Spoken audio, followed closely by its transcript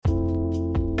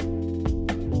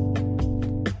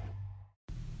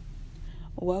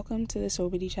Welcome to the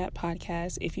Sobity Chat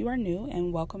podcast. If you are new,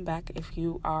 and welcome back if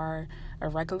you are a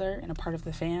regular and a part of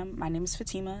the fam. My name is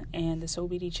Fatima, and the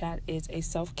Sobity Chat is a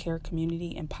self-care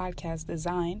community and podcast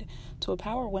designed to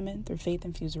empower women through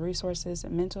faith-infused resources,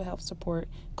 mental health support,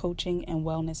 coaching, and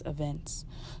wellness events.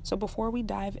 So before we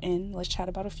dive in, let's chat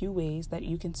about a few ways that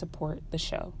you can support the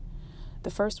show.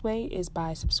 The first way is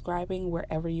by subscribing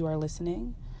wherever you are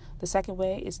listening. The second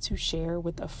way is to share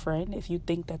with a friend. If you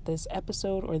think that this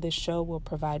episode or this show will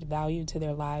provide value to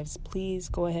their lives, please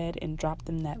go ahead and drop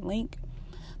them that link.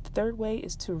 The third way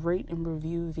is to rate and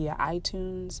review via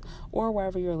iTunes or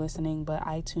wherever you're listening, but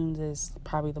iTunes is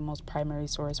probably the most primary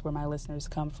source where my listeners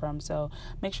come from. So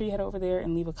make sure you head over there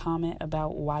and leave a comment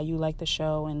about why you like the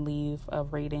show and leave a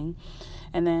rating.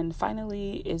 And then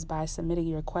finally is by submitting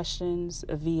your questions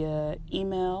via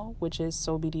email, which is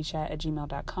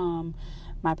sobitychat@gmail.com.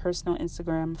 My personal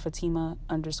Instagram,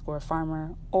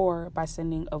 Fatima_farmer, or by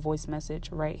sending a voice message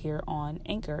right here on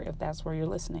Anchor if that's where you're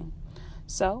listening.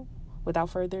 So, without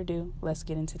further ado, let's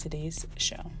get into today's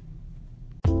show.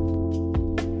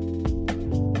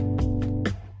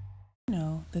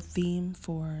 The theme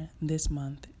for this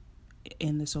month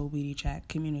in the Sobity Chat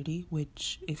community,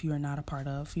 which if you are not a part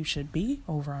of, you should be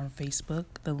over on Facebook.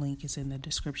 The link is in the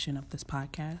description of this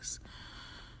podcast.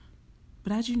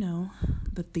 But as you know,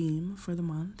 the theme for the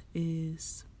month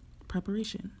is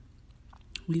preparation.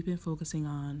 We've been focusing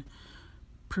on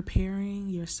preparing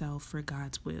yourself for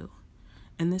God's will.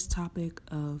 And this topic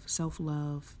of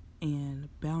self-love and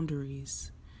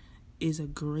boundaries is a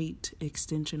great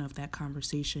extension of that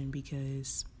conversation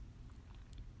because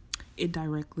it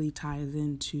directly ties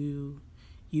into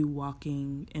you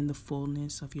walking in the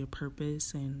fullness of your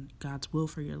purpose and God's will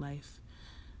for your life.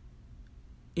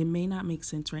 It may not make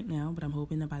sense right now, but I'm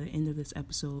hoping that by the end of this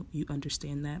episode, you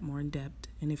understand that more in depth.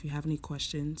 And if you have any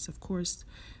questions, of course,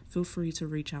 feel free to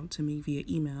reach out to me via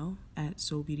email at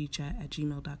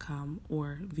sobitychat@gmail.com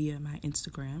or via my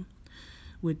Instagram,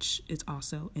 which is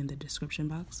also in the description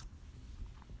box.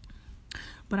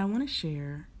 But I want to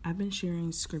share, I've been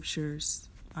sharing scriptures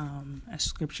as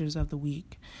scriptures of the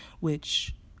week,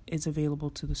 which is available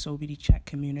to the Sobity Chat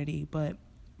community. But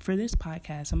for this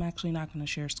podcast, I'm actually not going to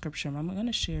share scripture. I'm going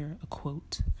to share a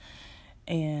quote.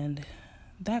 And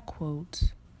that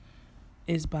quote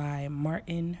is by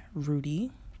Martin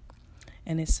Rudy.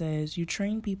 And it says, "You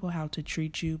train people how to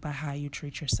treat you by how you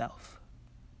treat yourself."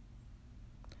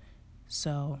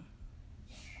 So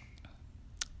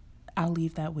I'll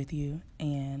leave that with you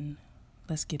and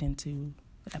let's get into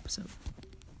the episode.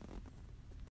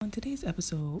 On today's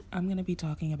episode, I'm going to be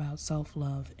talking about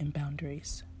self-love and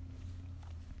boundaries.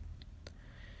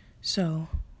 So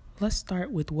let's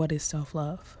start with what is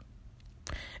self-love.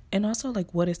 And also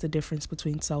what is the difference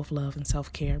between self-love and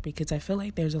self-care, because I feel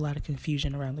like there's a lot of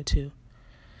confusion around the two.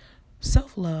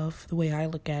 Self-love, the way I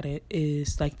look at it,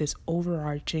 is like this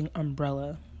overarching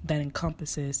umbrella that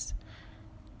encompasses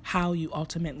how you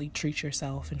ultimately treat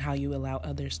yourself and how you allow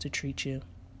others to treat you.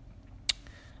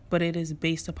 But it is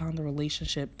based upon the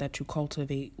relationship that you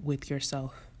cultivate with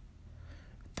yourself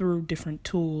through different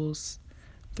tools,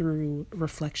 through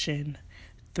reflection,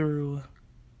 through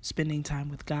spending time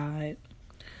with God,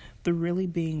 through really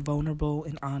being vulnerable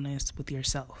and honest with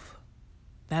yourself.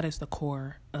 That is the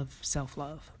core of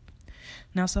self-love.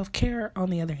 Now, self-care, on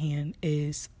the other hand,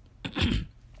 is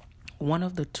one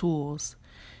of the tools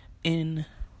in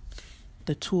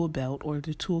the tool belt or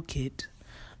the toolkit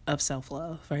of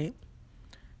self-love, right?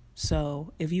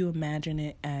 So if you imagine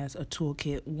it as a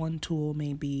toolkit, one tool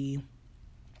may be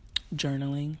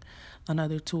journaling,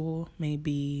 another tool may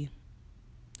be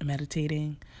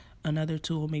meditating, another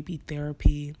tool may be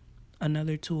therapy,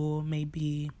 another tool may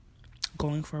be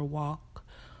going for a walk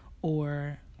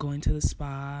or going to the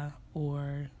spa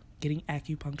or getting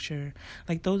acupuncture.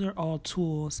 Those are all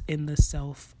tools in the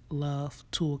self-love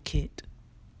toolkit.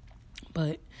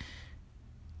 But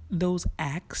those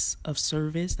acts of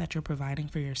service that you're providing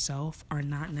for yourself are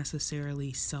not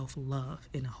necessarily self-love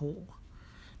in a whole.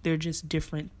 They're just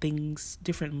different things,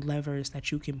 different levers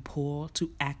that you can pull to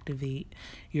activate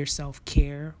your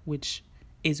self-care, which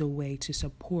is a way to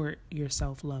support your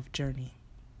self-love journey.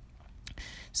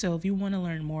 So if you want to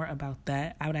learn more about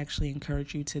that, I would actually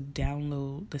encourage you to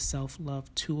download the self-love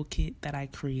toolkit that I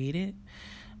created.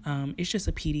 It's just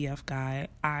a PDF guide.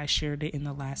 I shared it in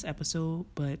the last episode,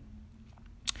 but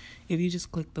if you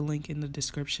just click the link in the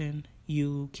description,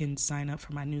 you can sign up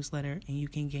for my newsletter and you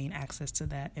can gain access to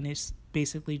that. And it's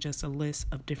basically just a list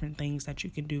of different things that you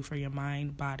can do for your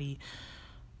mind, body,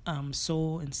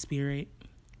 soul, and spirit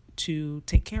to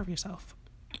take care of yourself.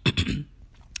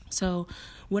 So,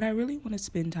 what I really want to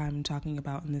spend time talking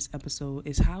about in this episode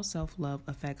is how self-love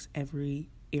affects every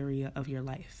area of your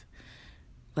life.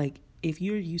 Like, if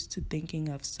you're used to thinking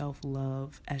of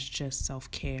self-love as just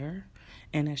self-care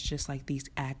and as just like these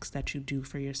acts that you do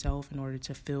for yourself in order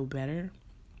to feel better,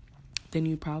 then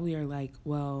you probably are like,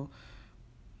 well,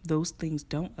 those things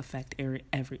don't affect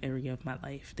every area of my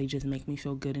life. They just make me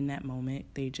feel good in that moment.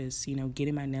 They just,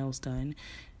 getting my nails done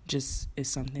just is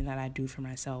something that I do for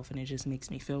myself, and it just makes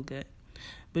me feel good.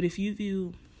 But if you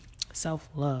view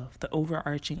self-love, the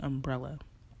overarching umbrella,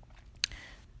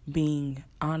 being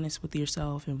honest with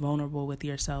yourself and vulnerable with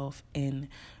yourself and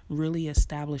really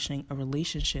establishing a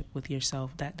relationship with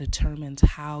yourself that determines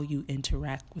how you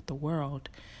interact with the world,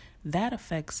 that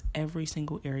affects every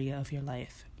single area of your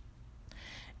life.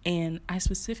 And I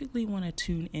specifically want to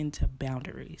tune into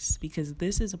boundaries because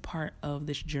this is a part of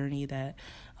this journey that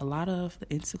a lot of the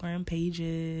Instagram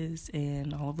pages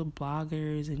and all the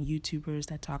bloggers and YouTubers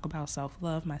that talk about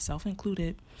self-love, myself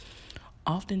included,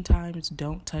 oftentimes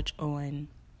don't touch on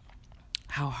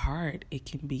how hard it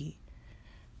can be,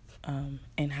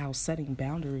 and how setting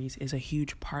boundaries is a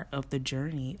huge part of the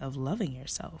journey of loving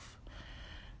yourself.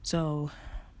 So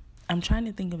I'm trying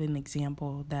to think of an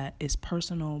example that is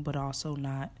personal but also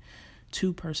not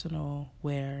too personal,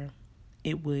 where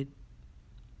it would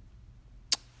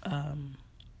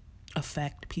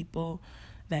affect people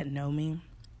that know me.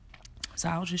 So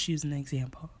I'll just use an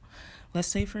example. Let's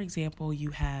say, for example, you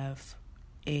have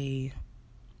a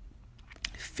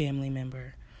family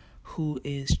member who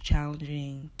is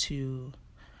challenging to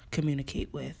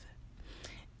communicate with.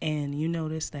 And you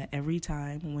notice that every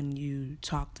time when you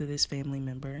talk to this family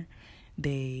member,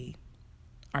 they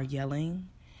are yelling,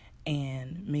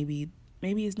 and maybe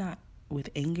it's not with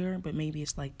anger, but maybe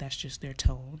it's like that's just their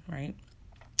tone, right?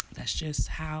 That's just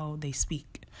how they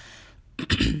speak.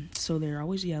 So they're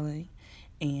always yelling,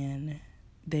 and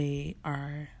they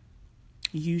are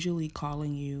usually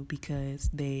calling you because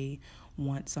they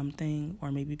want something,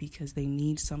 or maybe because they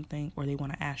need something, or they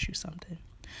want to ask you something.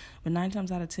 But 9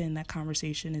 times out of 10, that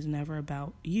conversation is never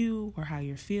about you or how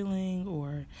you're feeling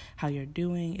or how you're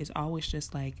doing. It's always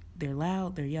just like they're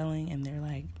loud, they're yelling, and they're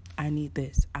like, I need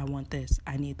this, I want this,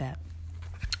 I need that.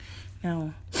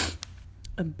 Now,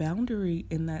 a boundary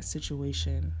in that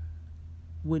situation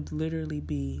would literally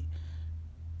be,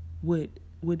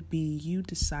 would be you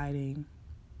deciding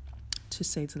to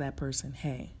say to that person,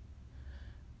 hey,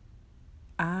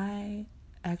 I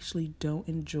actually don't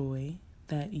enjoy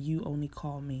that you only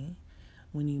call me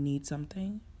when you need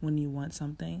something, when you want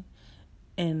something,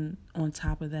 and on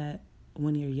top of that,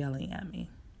 when you're yelling at me.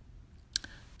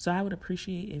 So I would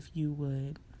appreciate if you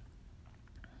would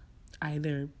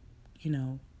either,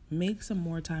 make some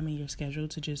more time in your schedule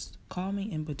to just call me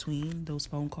in between those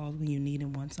phone calls when you need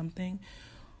and want something,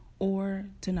 or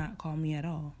to not call me at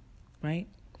all, right?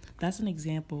 That's an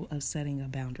example of setting a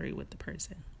boundary with the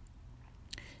person.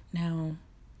 Now,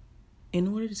 in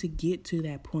order to get to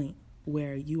that point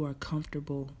where you are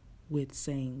comfortable with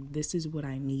saying, this is what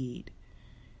I need,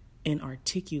 and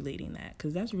articulating that,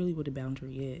 because that's really what a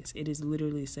boundary is. It is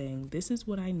literally saying, this is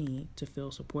what I need to feel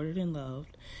supported and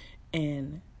loved,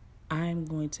 and I'm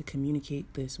going to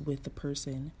communicate this with the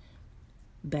person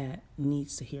that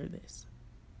needs to hear this,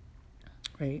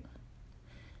 right?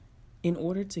 In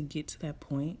order to get to that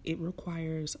point, it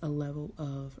requires a level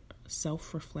of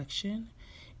self-reflection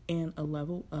and a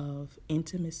level of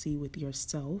intimacy with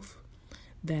yourself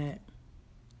that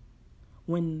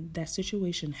when that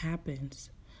situation happens,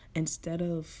 instead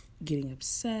of getting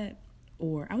upset,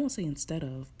 or I won't say instead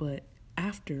of, but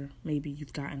after maybe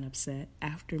you've gotten upset,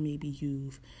 after maybe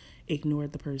you've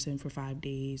ignored the person for 5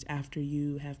 days, after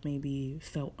you have maybe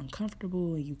felt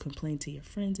uncomfortable and you complain to your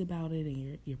friends about it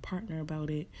and your partner about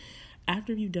it,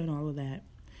 after you've done all of that,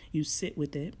 you sit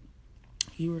with it,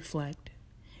 you reflect,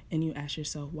 and you ask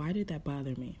yourself, why did that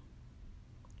bother me?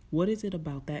 What is it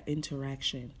about that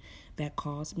interaction that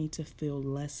caused me to feel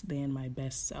less than my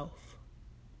best self?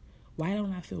 Why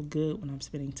don't I feel good when I'm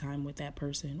spending time with that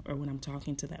person or when I'm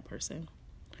talking to that person?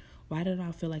 Why don't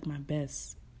I feel like my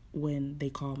best when they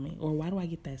call me? Or why do I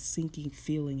get that sinking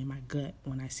feeling in my gut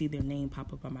when I see their name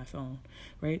pop up on my phone,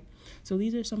 right? So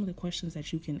these are some of the questions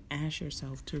that you can ask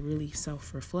yourself to really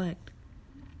self-reflect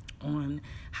on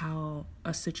how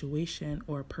a situation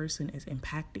or a person is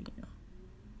impacting you.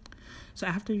 So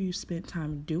after you spent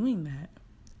time doing that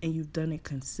and you've done it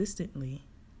consistently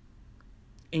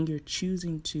and you're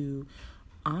choosing to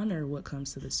honor what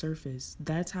comes to the surface,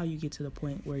 that's how you get to the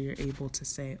point where you're able to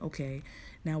say, okay,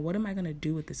 now what am I going to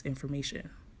do with this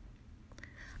information?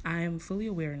 I am fully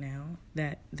aware now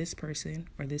that this person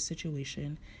or this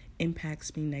situation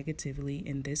impacts me negatively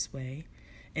in this way,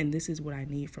 and this is what I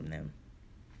need from them.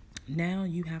 Now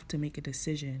you have to make a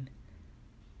decision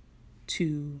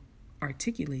to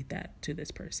articulate that to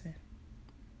this person.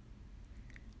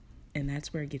 And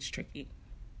that's where it gets tricky.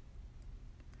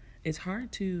 It's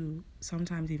hard to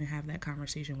sometimes even have that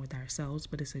conversation with ourselves,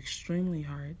 but it's extremely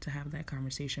hard to have that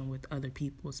conversation with other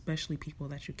people, especially people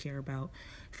that you care about,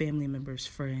 family members,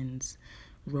 friends,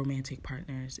 romantic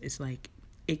partners. It's like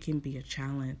it can be a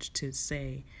challenge to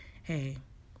say, hey,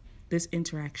 this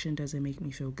interaction doesn't make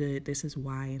me feel good. This is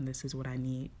why, and this is what I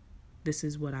need. This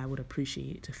is what I would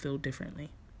appreciate to feel differently.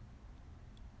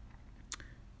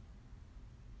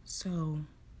 So,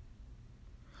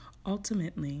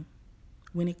 ultimately,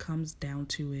 when it comes down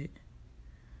to it,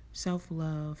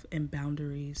 self-love and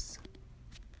boundaries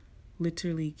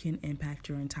literally can impact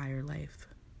your entire life.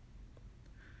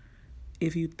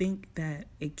 If you think that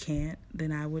it can't,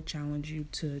 then I would challenge you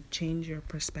to change your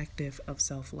perspective of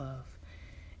self-love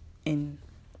and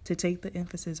to take the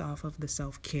emphasis off of the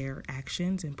self-care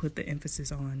actions and put the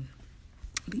emphasis on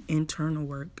the internal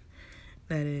work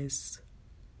that is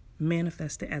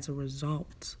manifested as a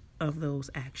result of those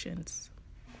actions,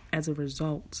 as a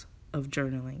result of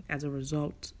journaling, as a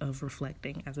result of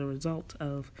reflecting, as a result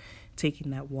of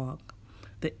taking that walk.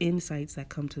 The insights that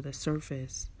come to the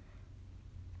surface,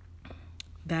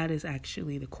 that is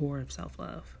actually the core of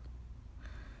self-love.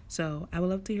 So I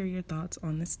would love to hear your thoughts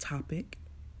on this topic.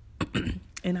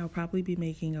 And I'll probably be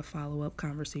making a follow-up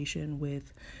conversation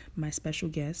with my special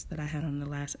guest that I had on the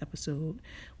last episode,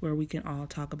 where we can all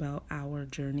talk about our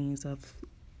journeys of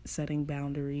setting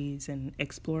boundaries and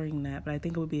exploring that. But I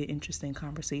think it would be an interesting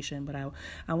conversation. But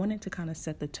I wanted to kind of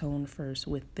set the tone first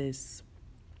with this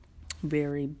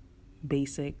very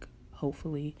basic,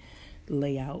 hopefully,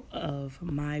 layout of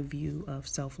my view of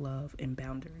self-love and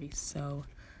boundaries. So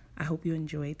I hope you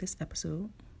enjoyed this episode.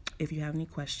 If you have any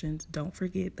questions, don't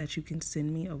forget that you can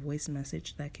send me a voice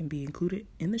message that can be included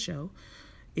in the show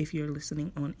if you're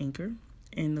listening on Anchor.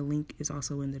 And the link is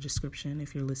also in the description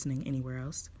if you're listening anywhere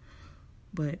else.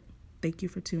 But thank you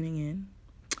for tuning in.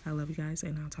 I love you guys,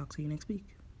 and I'll talk to you next week.